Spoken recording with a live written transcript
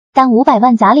当500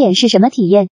万砸脸是什么体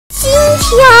验？金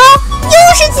条，又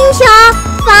是金条，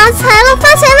发财了，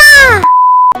发财啦！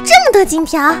这么多金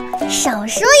条，少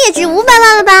说也值500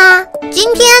万了吧？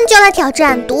今天就来挑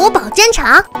战夺宝战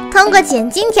场，通过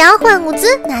捡金条换物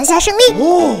资拿下胜利。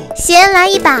先来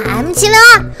一把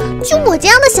M762，就我这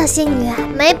样的小仙女，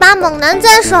没把猛男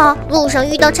在手，路上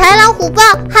遇到豺狼虎豹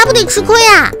还不得吃亏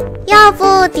啊？要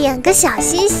不点个小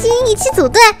心心，一起组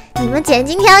队，你们捡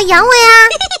金条阳痿啊！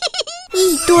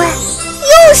一堆，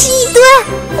又是一堆，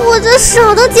我这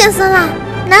手都捡酸了。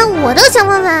那我倒想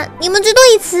问问，你们最多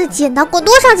一次捡到过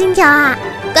多少金条啊？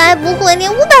该不会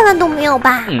连500万都没有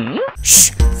吧？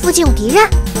嘘，附近有敌人。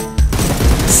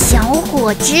小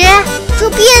伙子，这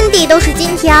遍地都是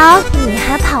金条，你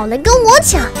还跑来跟我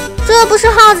抢，这不是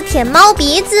耗子舔猫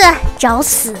鼻子找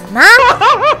死吗？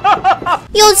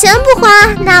有钱不花，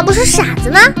那不是傻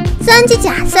子吗？3级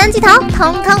甲、3级桃，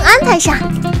统统安排上。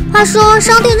话说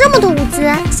商店这么多物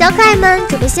资，小可爱们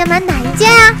准备先买哪一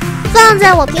件啊？放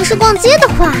在我平时逛街的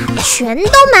话，全都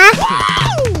买。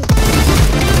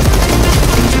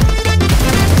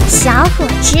小伙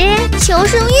子，求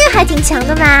生欲还挺强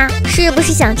的嘛，是不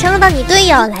是想撑到你队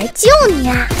友来救你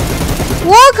啊？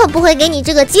我可不会给你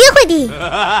这个机会的。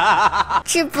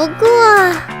只不过，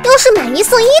要是买1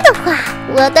送1的话，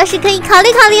我倒是可以考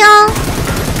虑考虑哦。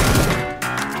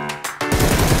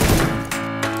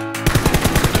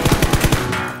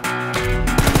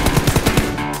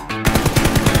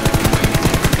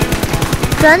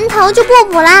转头就过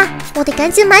补啦，我得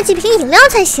赶紧买几瓶饮料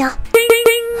才行。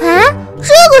哎，这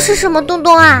个是什么东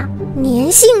东啊？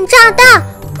粘性炸弹，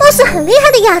貌似很厉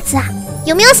害的样子啊！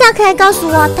有没有小可爱告诉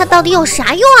我它到底有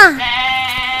啥用啊？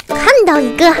看到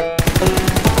一个，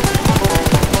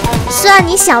算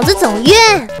你小子走运，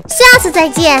下次再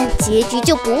见，结局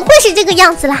就不会是这个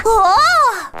样子了。哦，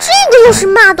这个又是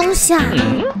嘛东西啊？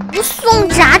不送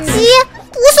炸鸡，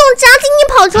不送炸鸡，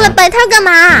你跑出来摆摊干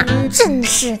嘛？真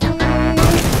是的。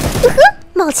呵呵，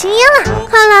冒青烟了，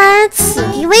看来此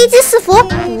地危机四伏，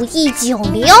不宜久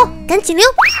留，赶紧溜！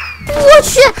我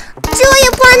去，这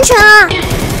也不安全啊！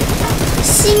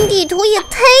新地图也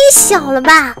太小了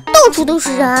吧，到处都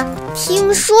是人，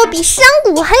听说比山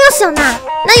谷还要小呢。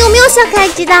那有没有小可爱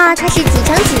知道它是几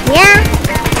乘几的呀？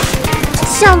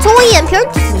想从我眼皮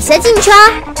底下进圈，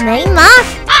没门！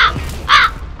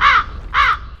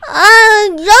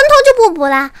人头就不补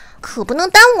啦，可不能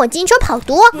耽误我进圈跑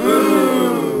多。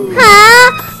啊！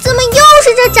怎么又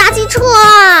是这炸鸡车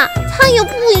啊？它也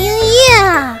不营业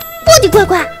啊！我的乖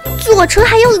乖，坐车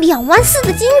还要2万4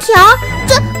的金条，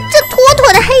这妥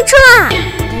妥的黑车啊！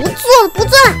不坐了，不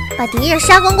坐了，把敌人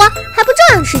杀光光，还不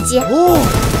照样吃鸡？呀，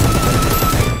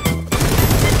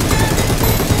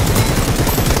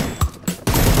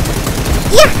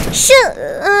这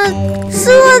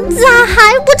咋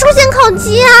还不出现烤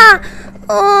鸡啊？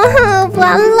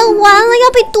完了，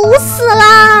要被毒死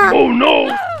啦！ Oh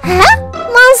no！ 哎，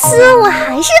貌似我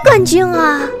还是冠军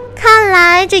啊！看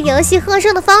来这游戏获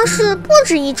胜的方式不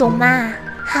止一种嘛。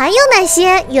还有哪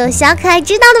些有小可爱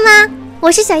知道的吗？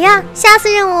我是小药，下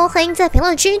次任务欢迎在评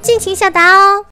论区尽情下达哦。